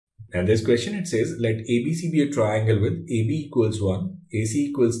And this question, it says, let ABC be a triangle with AB equals 1, AC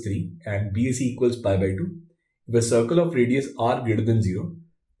equals 3 and BAC equals pi by 2. If a circle of radius r greater than 0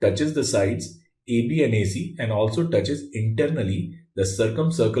 touches the sides AB and AC and also touches internally the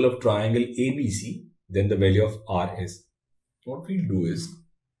circumcircle of triangle ABC, then the value of r is. What we'll do is,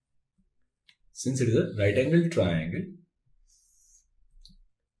 since it is a right angle triangle,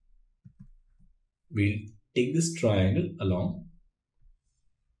 we'll take this triangle along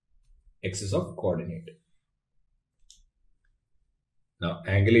axis of coordinate. Now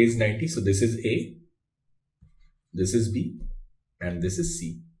angle A is 90, so this is A, this is B and this is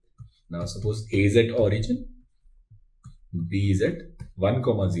C. Now suppose A is at origin, B is at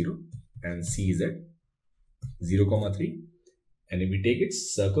 1, 0 and C is at 0, 3, and if we take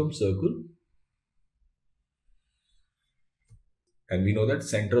its circumcircle, and we know that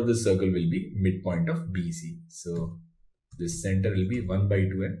center of this circle will be midpoint of BC. So this center will be 1 by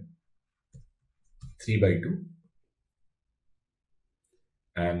 2 and 3 by 2.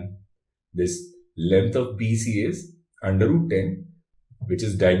 And this length of BC is under root 10, which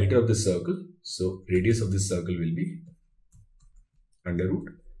is diameter of the circle. So radius of this circle will be under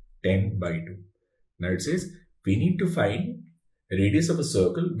root 10 by 2. Now it says we need to find radius of a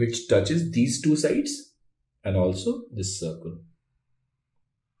circle which touches these two sides and also this circle.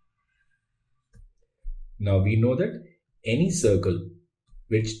 Now we know that any circle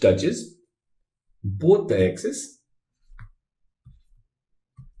which touches both the axes,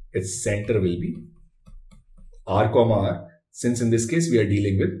 its center will be r, r, since in this case we are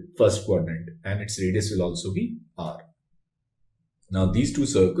dealing with first quadrant, and its radius will also be r. Now these two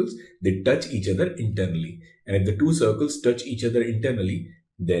circles, they touch each other internally, and if the two circles touch each other internally,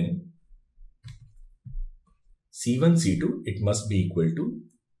 then C1, C2, it must be equal to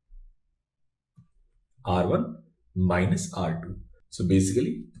R1 minus R2. So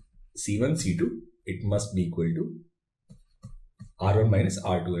basically C1, C2, it must be equal to R1 minus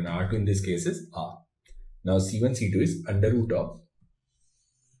R2, and R2 in this case is R. Now C1, C2 is under root of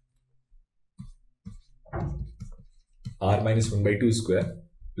R minus 1 by 2 square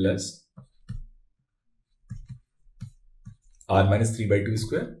plus R minus 3 by 2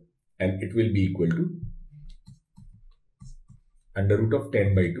 square, and it will be equal to under root of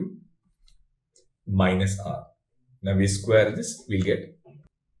 10 by 2 minus R. Now we square this, we'll get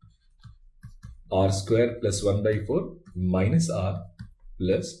R square plus 1 by 4 minus R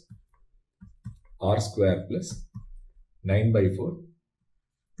plus R square plus 9 by 4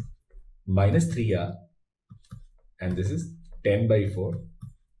 minus 3R, and this is 10 by 4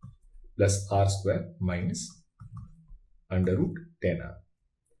 plus R square minus under root 10R.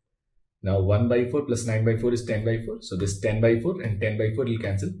 Now 1 by 4 plus 9 by 4 is 10 by 4. So this 10 by 4 and 10 by 4 will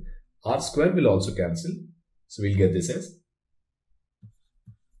cancel. R square will also cancel. So we'll get this as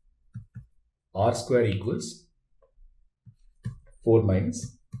R square equals 4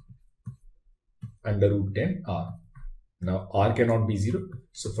 minus under root 10 R. Now R cannot be 0.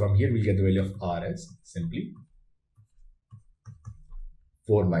 So from here we'll get the value of R as simply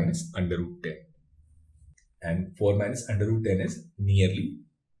 4 minus under root 10. And 4 minus under root 10 is nearly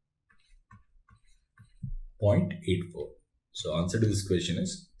 0.84. So answer to this question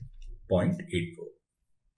is 0.84.